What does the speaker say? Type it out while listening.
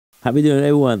How you doing,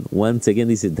 everyone? Once again,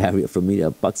 this is Dario from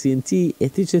MEDIABOXENT.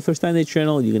 If this is the first time on the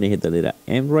channel, you're going to hit the letter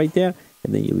M right there,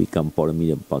 and then you become part of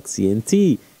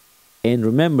MEDIABOXENT. And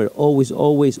remember, always,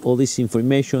 all this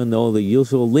information and all the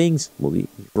useful links will be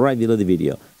right below the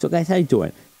video. So guys, how you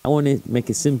doing? I want to make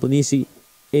it simple and easy.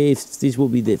 If this will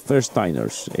be the first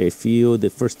timers, if you the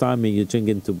first time and you're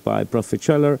thinking to buy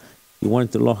ProfitTrailer, you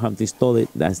want to learn how to install it,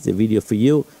 that's the video for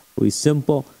you. Very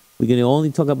simple. We're going to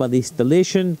only talk about the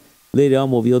installation. Later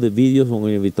on, will be other videos. We're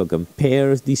going to be talking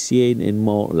pairs, DCA, and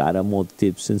more, a lot of more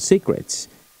tips and secrets.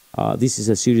 This is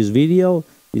a serious video.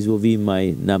 This will be my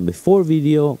number 4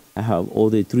 video. I have all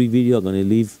the 3 videos. I'm going to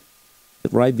leave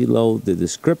right below the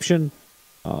description.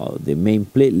 The main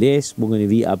playlist. We're going to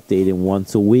be updating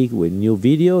once a week with new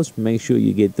videos. Make sure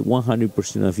you get the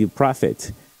 100% of your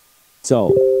profit.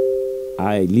 So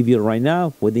I leave you right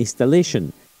now with the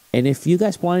installation. And if you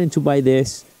guys planning to buy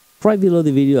this, right below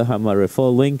the video I have my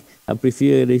referral link. I prefer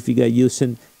it if you guys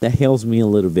using. That helps me a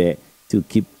little bit to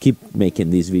keep making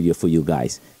this video for you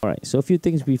guys. All right, so a few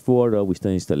things before we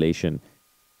start installation.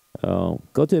 Go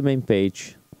to the main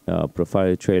page,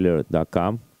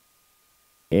 ProfitTrailer.com,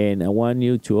 and I want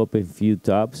you to open a few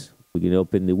tabs. We're going to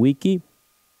open the wiki,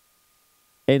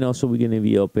 and also we're going to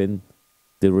be open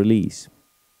the release.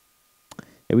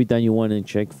 Every time you want to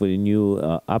check for the new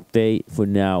update, for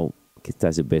now, because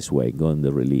that's the best way, go on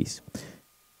the release.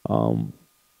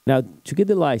 Now, to get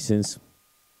the license,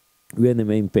 we're on the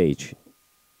main page.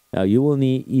 Now, you will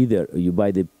need either you buy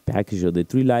the package of the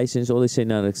 3 license, or let's say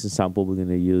now, as an example, we're going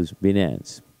to use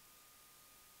Binance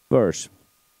first.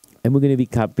 And we're going to be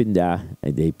copying that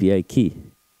at the API key.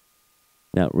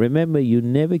 Now, remember, you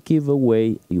never give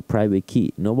away your private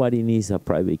key. Nobody needs a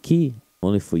private key,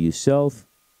 only for yourself.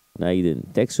 Not even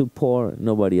tech support,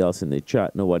 nobody else in the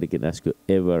chat. Nobody can ask you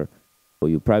ever for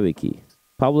your private key.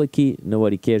 Public key,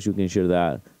 nobody cares. You can share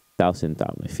that 1,000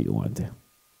 times if you want to.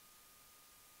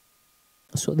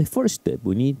 So the first step,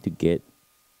 we need to get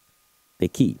the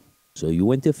key. So you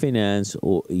went to finance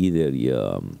or either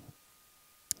your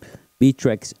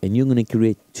Bittrex, and you're going to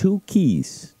create 2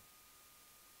 keys.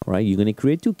 All right, you're going to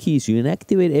create 2 keys. You're going to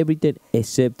activate everything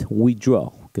except withdraw,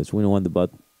 because we don't want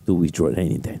about to withdraw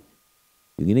anything.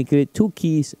 You're going to create 2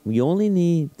 keys. We only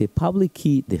need the public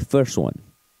key, the first one.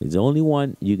 It's the only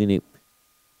one you're going to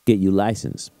get your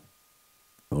license.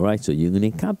 All right, so you're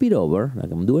going to copy it over, like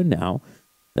I'm doing now.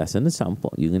 That's an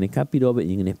example. You're going to copy it over, and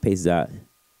you're going to paste that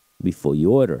before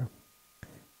you order.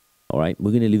 All right,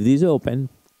 we're going to leave this open,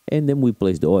 and then we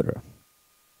place the order.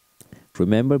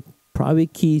 Remember,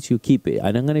 private keys, you keep it.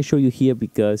 And I'm going to show you here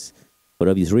because, for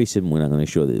obvious reason, we're not going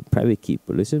to show the private key.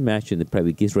 But let's imagine the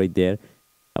private key is right there.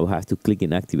 I will have to click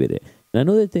and activate it. And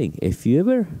another thing, if you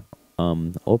ever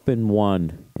open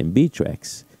one in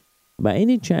Bittrex, by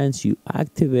any chance you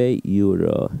activate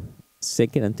your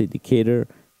second authenticator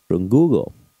from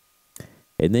Google,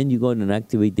 and then you go and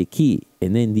activate the key,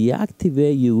 and then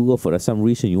deactivate your Google for some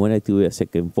reason you want to activate a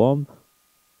second form,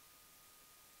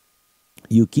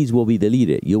 your keys will be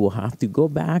deleted. You will have to go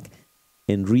back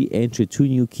and re-enter 2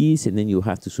 new keys, and then you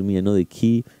have to submit another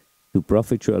key to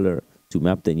ProfitTrailer to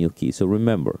map the new key. So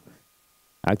remember,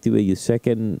 activate your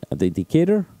second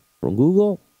authenticator from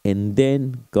Google, and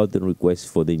then got the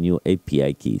request for the new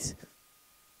API keys.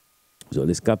 So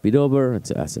let's copy it over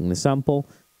as an example,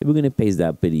 and we're going to paste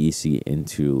that pretty easy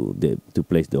into to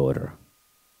place the order.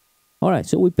 All right,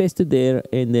 so we paste it there,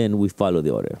 and then we follow the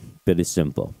order. Pretty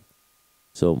simple.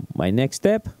 So my next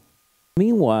step,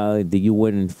 meanwhile, that you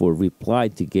waiting for reply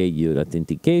to get your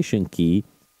authentication key,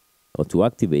 or to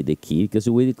activate the key, because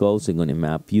the way it goes, I'm going to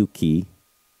map your key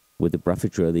with the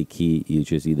ProfitTrailer key. You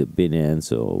choose either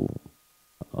Binance or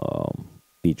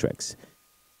Bittrex.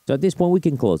 So at this point, we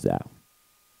can close that.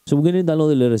 So we're going to download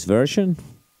the latest version.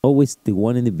 Always the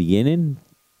one in the beginning.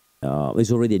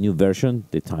 It's already a new version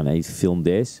the time I filmed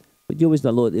this. But you always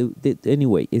download it.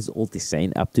 Anyway, it's all the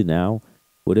same up to now.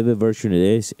 Whatever version it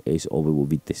is, always will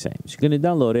be the same. So you're going to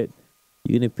download it.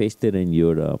 You're going to paste it in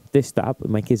your desktop.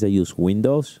 In my case, I use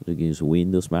Windows. You can use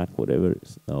Windows, Mac, whatever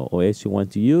OS you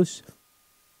want to use.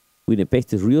 We're going to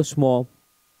paste it real small.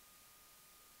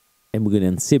 And we're going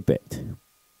to unzip it.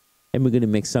 And we're going to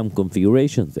make some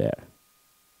configurations there.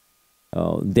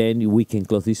 Then we can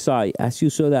close this side. As you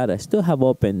saw that, I still have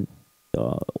open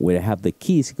where I have the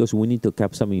keys, because we need to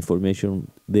cap some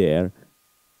information there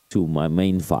to my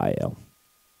main file.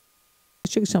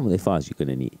 Let's check some of the files you're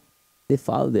going to need. The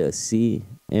file, the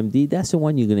CMD, that's the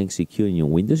one you're going to execute in your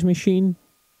Windows machine.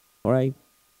 All right.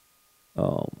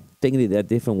 Technically, there are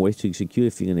different ways to execute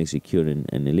if you're going to execute in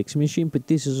an Elixir machine, but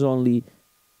this is only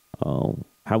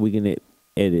how we're going to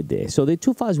edit this. So the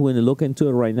 2 files we're going to look into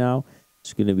it right now.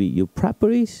 It's going to be your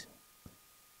properties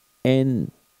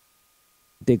and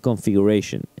the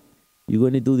configuration. You're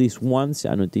going to do this once.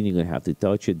 I don't think you're going to have to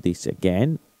touch it this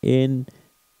again. And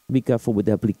be careful with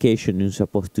the application. You're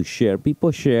supposed to share.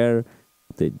 People share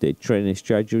the training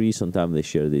strategy. Sometimes they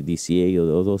share the DCA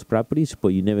or all those properties, but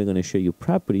you're never going to share your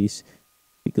properties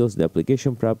because the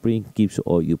application property keeps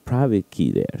all your private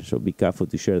key there. So be careful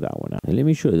to share that one out. And let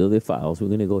me show you the other files. We're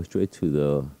going to go straight to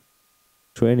the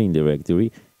training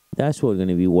directory. That's what we're going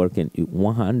to be working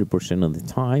 100% of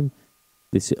the time.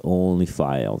 This is only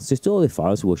files. Just all the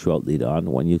files will show up later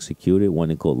on. When you execute it, when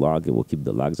you call log, it will keep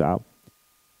the logs out.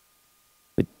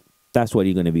 But that's what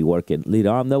you're going to be working later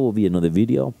on. That will be another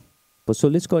video. But so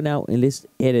let's go now and let's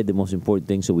edit the most important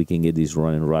thing so we can get this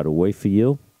running right away for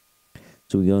you.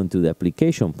 So we go into the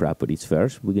application properties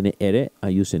first. We're going to edit. I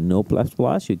use a No++.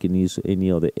 You can use any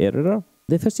other editor.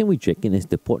 The first thing we're checking is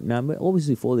the port number.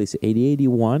 Obviously, for this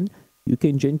 8081, you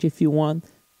can change if you want.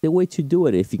 The way to do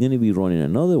it, if you're going to be running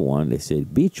another one, let's say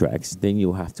B-Tracks, then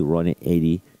you have to run it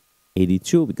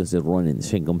 8082 because they're running the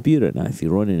same computer. Now, if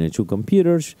you're running the two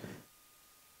computers,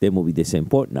 they will be the same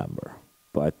port number.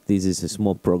 But this is a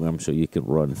small program, so you can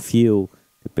run few,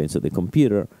 depends on the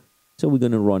computer. So we're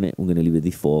going to run it. We're going to leave it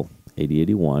default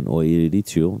 8081 or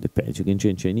 8082, depends. You can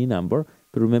change any number.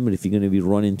 But remember, if you're going to be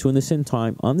running two at the same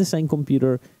time on the same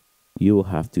computer, you will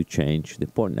have to change the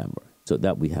port number. So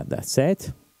that we have that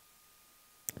set.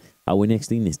 Our next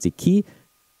thing is the key.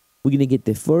 We're going to get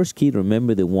the first key.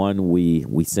 Remember the one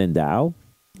we send out.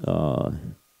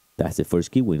 That's the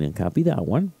first key. We're going to copy that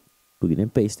one. We're going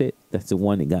to paste it. That's the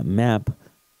one that got mapped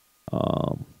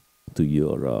to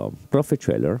your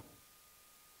ProfitTrailer.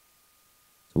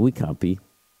 So we copy.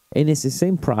 And it's the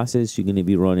same process you're going to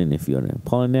be running if you're in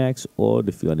Polynex or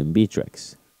if you're in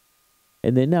Bittrex.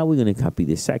 And then now we're going to copy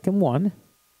the second one.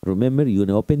 Remember, you're going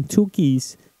to open two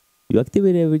keys. You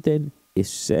activate everything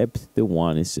except the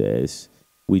one that says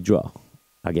withdraw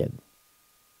again.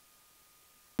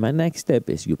 My next step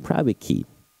is your private key.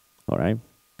 All right.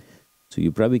 So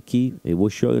your private key, it will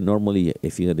show you normally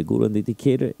if you have a Google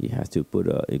Authenticator, you have to put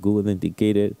a Google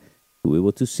Authenticator to be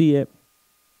able to see it.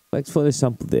 Like for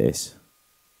example, this,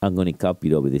 I'm going to copy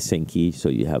it over the same key so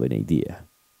you have an idea.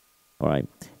 All right.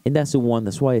 And that's the one,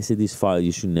 that's why I said this file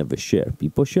you should never share.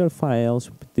 People share files,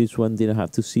 but this one didn't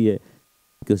have to see it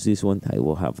because this one I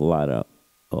will have a lot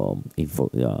of info.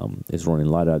 It's running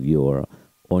a lot of your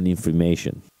own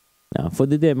information. Now for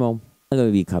the demo, I'm going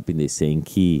to be copying the same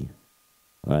key.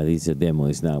 All right, this is a demo.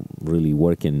 It's not really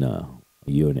working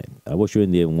unit. I was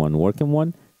showing the one working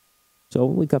one. So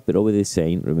we copy it over the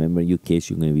same. Remember, in your case,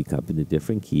 you're going to be copying the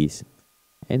different keys.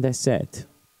 And that's it.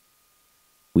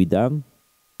 We done.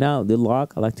 Now, the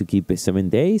log, I like to keep it 7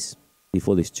 days.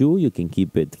 Before this 2, you can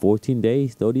keep it 14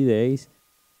 days, 30 days.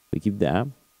 We keep that.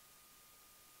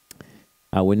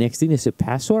 Our next thing is a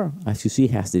password. As you see,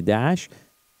 it has the dash.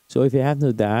 So if you have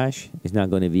no dash, it's not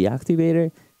going to be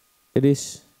activated. It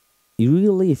is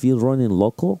really, if you're running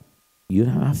local, you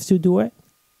don't have to do it.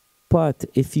 But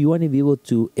if you want to be able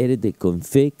to edit the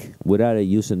config without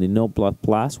using the No++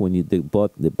 when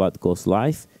the bot goes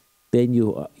live, then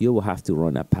you will have to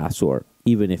run a password,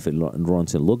 even if it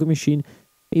runs a local machine.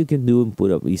 You can do and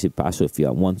put up easy password if you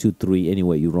have 1, 2, 3.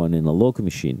 Anyway, you run in a local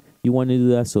machine. You want to do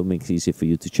that, so it makes it easy for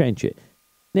you to change it.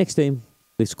 Next thing,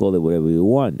 let's call it whatever you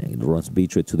want. It runs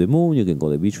Bittrex to the moon. You can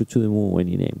call it Bittrex to the moon,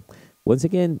 any name. Once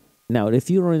again, now if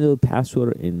you run a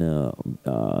password in a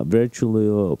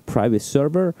virtual private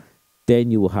server,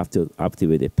 then you will have to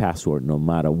activate the password no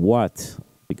matter what,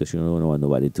 because you don't want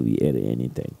nobody to be editing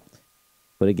anything.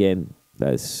 But again,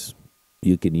 that's,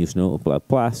 you can use No++,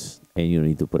 and you don't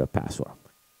need to put a password.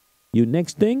 Your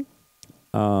next thing,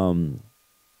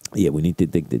 yeah, we need to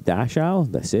take the dash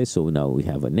out. That's it. So now we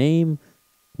have a name.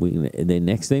 And the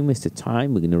next thing is the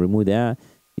time. We're going to remove that.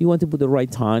 You want to put the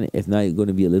right time. If not, you're going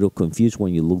to be a little confused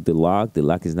when you look the log. The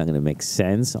log is not going to make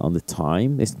sense on the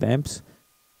time stamps.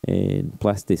 And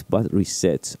plus, this button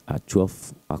resets at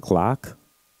 12 o'clock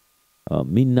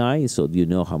midnight, so you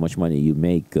know how much money you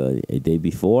make a day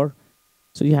before.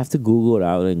 So you have to Google it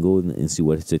out and go and see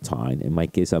what is the time. In my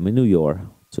case, I'm in New York,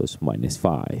 so it's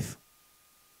 -5.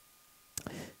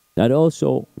 Now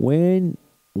also, when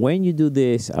you do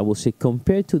this, I will say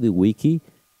compare to the wiki,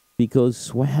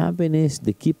 because what happened is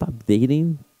they keep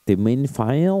updating the main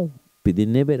file, but they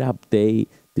never update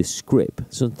the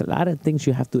script. So a lot of things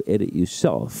you have to edit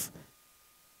yourself.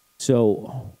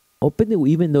 So open the,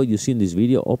 even though you see in this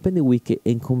video, open the wiki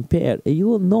and compare, and you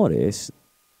will notice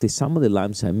that some of the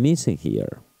lines are missing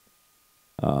here.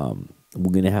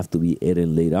 We're gonna have to be edited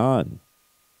later on.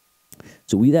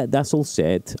 So with that's all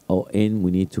set. Oh, and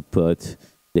we need to put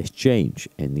the exchange.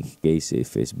 In this case,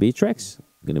 if it's Bittrex,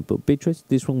 We're going to put pictures.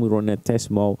 This one we run at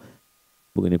test mode.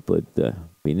 We're going to put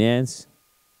Binance.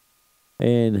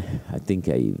 And I think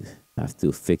I have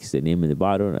to fix the name in the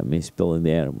bottom. I misspelled in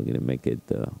there. We're going to make it,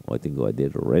 I think I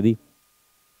did already.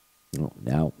 Oh,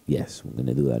 now, yes, we're going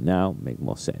to do that now. Make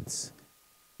more sense.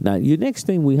 Now, your next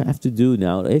thing we have to do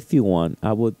now, if you want,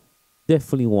 I would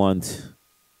definitely want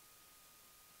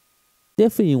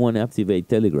to activate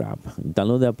Telegram.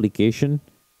 Download the application,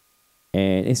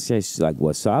 and it's just like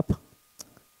WhatsApp.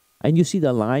 And you see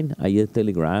the line, I get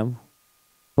Telegram,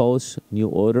 post, new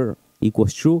order,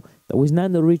 equals true. That was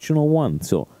not the original one.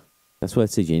 So that's why I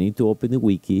said you need to open the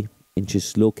wiki and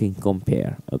just look and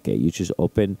compare. Okay, you just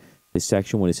open the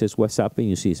section where it says WhatsApp and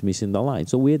you see it's missing the line.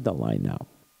 So we have the line now.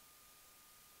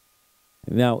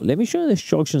 Now, let me show you the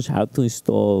instructions how to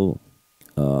install.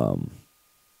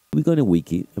 We go to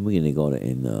wiki and we're going to go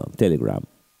in Telegram.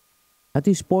 At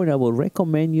this point, I will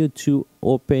recommend you to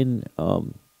open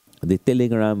the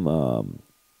Telegram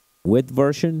web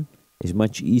version. It's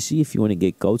much easier if you want to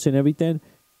get codes and everything,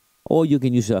 or you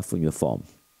can use that from your phone.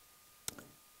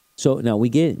 So now we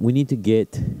need to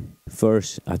get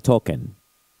first a token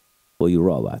for your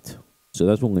robot. So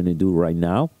that's what I'm going to do right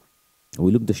now.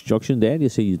 We look the instruction there. You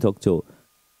say you talk to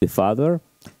the father.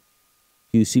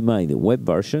 You see the web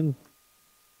version.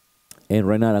 And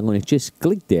right now I'm going to just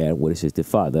click there where it says the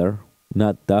father,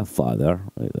 not the father.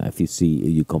 If you see,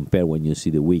 you compare when you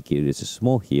see the wiki, it's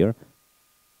small here.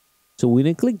 So we're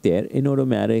going to click there, and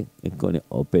automatic, it's going to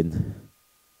open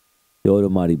the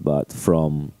automatic bot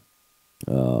from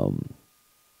so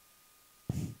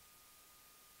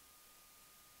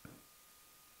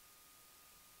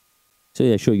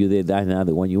yeah, I show you there. That's now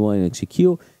the one you want to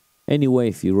execute. Anyway,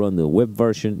 if you run the web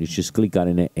version, you just click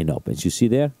on it and opens. You see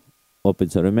there?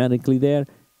 Opens automatically there.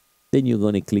 Then you're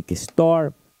going to click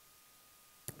start,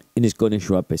 and it's going to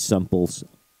show up as samples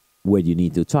where you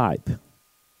need to type.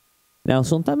 Now,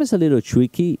 sometimes it's a little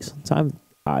tricky. Sometimes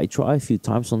I try a few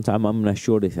times. Sometimes I'm not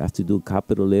sure if I have to do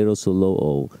capital letters or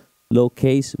low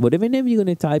case. Whatever name you're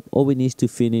going to type, always needs to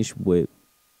finish with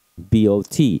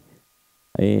BOT.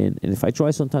 And if I try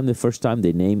sometime the first time,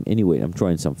 the name, anyway, I'm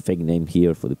trying some fake name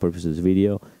here for the purpose of this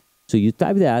video. So you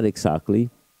type that exactly.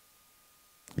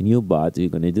 New bot, you're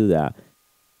going to do that.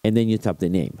 And then you type the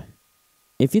name.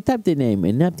 If you type the name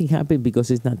and nothing happened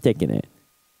because it's not taking it.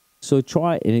 So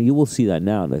try, and you will see that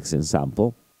now, that's an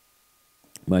example.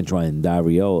 I'm trying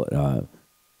Dario,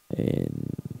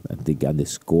 and I think on the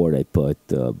score I put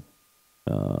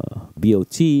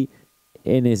BOT,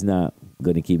 and it's not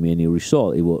going to give me any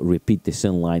result. It will repeat the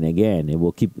same line again. It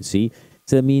will keep, see?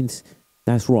 So that means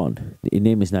that's wrong. The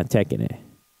name is not taking it,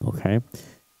 okay?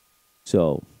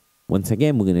 So once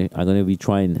again, I'm gonna be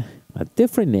trying a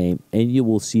different name, and you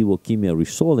will see will give me a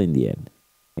result in the end.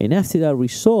 And after that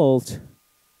result,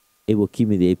 it will give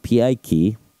me the API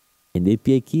key, and the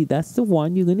API key, that's the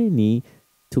one you're gonna need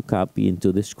to copy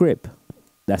into the script.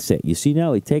 That's it. You see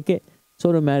now, it take it. It's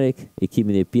automatic. It give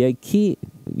me the API key.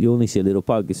 You only see a little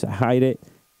part because I hide it.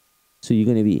 So you're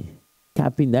gonna be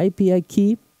copying the API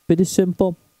key. Pretty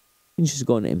simple. And just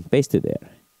going and paste it there.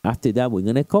 After that, we're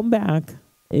gonna come back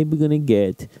and we're gonna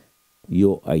get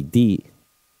your ID.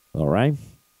 All right.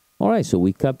 All right. So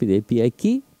we copy the API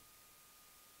key.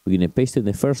 We're gonna paste it in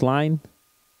the first line.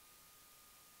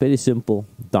 Very simple.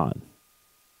 Done.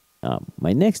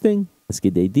 My next thing, let's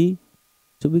get the ID.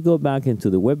 So we go back into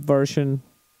the web version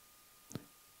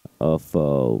of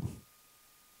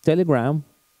Telegram.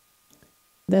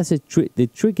 That's the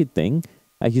tricky thing.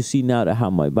 As you see now, I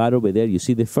have my bot over there. You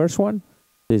see the first one?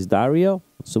 There's Dario.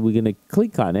 So we're going to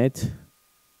click on it.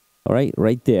 All right,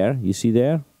 right there. You see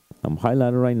there? I'm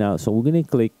highlighting right now. So we're going to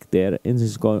click there, and this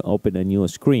is going to open a new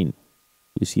screen.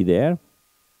 You see there?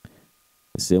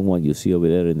 The same one you see over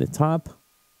there in the top.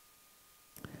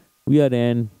 We are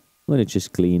then going to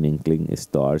just clean the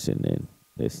stars, and then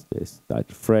let's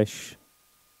start fresh.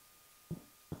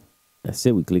 That's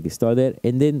it. We click start there,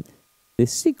 and then the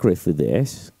secret for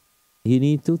this, you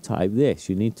need to type this.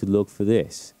 You need to look for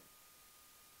this.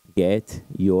 Get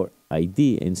your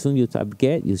ID, and soon you type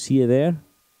get. You see it there.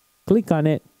 Click on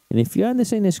it, and if you're on the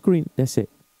same screen, that's it.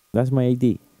 That's my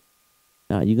ID.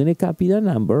 Now you're gonna copy that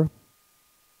number,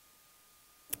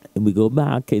 and we go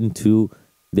back into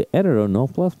the editor, no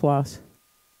plus plus,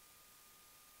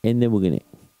 and then we're gonna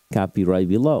copy right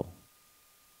below.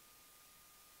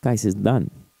 Guys, it's done.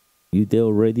 You did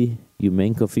already your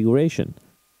main configuration.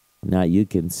 Now you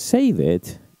can save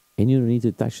it, and you don't need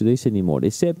to touch this anymore,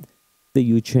 except that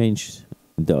you change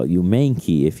your main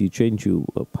key. If you change your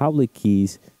public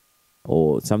keys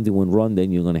or something went wrong,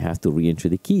 then you're gonna have to re-enter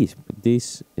the keys. But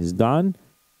this is done.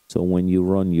 So when you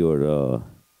run your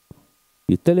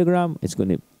Telegram, it's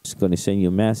gonna It's going to send you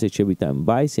a message every time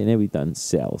buys and every time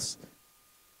sells.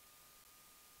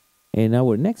 And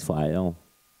our next file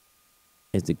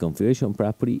is the configuration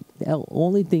property. The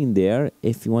only thing there,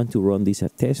 if you want to run this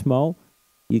at test mode,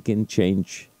 you can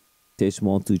change test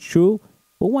mode to true.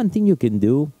 But one thing you can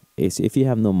do is, if you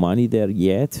have no money there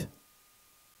yet,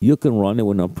 you can run it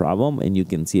with no problem, and you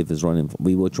can see if it's running.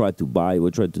 We will try to buy,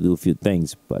 we'll try to do a few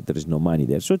things, but there is no money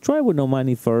there. So try with no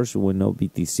money first, with no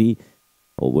BTC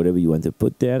or whatever you want to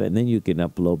put there, and then you can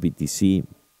upload BTC,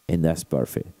 and that's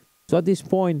perfect. So at this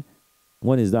point,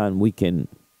 when it's done, we can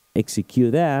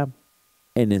execute that,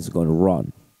 and it's going to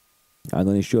run. I'm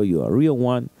going to show you a real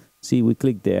one. See, we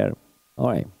click there. All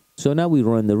right. So now we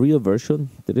run the real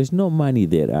version. There is no money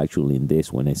there actually in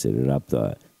this when I set it up,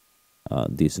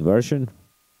 this version.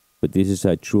 But this is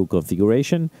a true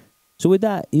configuration. So with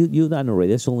that, you're done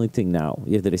already. That's the only thing now.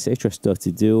 If there is extra stuff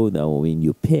to do, that will mean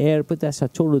you pair, but that's a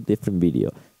totally different video.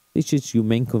 This is your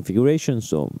main configuration.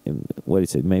 So what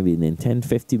is it? Maybe in 10,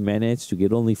 15 minutes to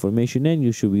get all the information in,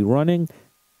 you should be running.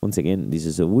 Once again, this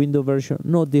is a Windows version.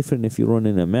 No different if you're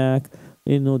running a Mac,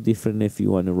 and no different if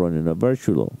you want to run in a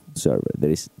virtual server.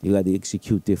 You got to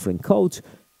execute different codes.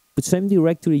 But same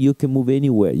directory, you can move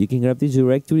anywhere. You can grab this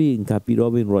directory and copy it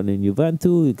over and run in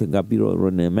Ubuntu. You can copy it over and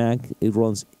run in a Mac. It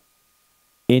runs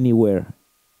anywhere,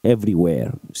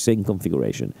 everywhere. Same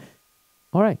configuration.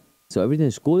 All right. So everything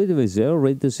is cool. It is there,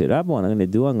 ready to set up. What I'm going to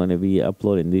do, I'm going to be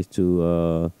uploading this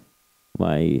to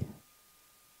my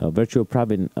virtual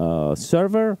private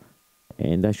server.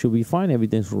 And that should be fine.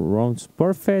 Everything runs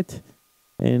perfect.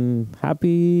 And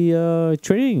happy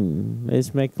trading.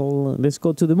 Let's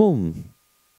go to the moon.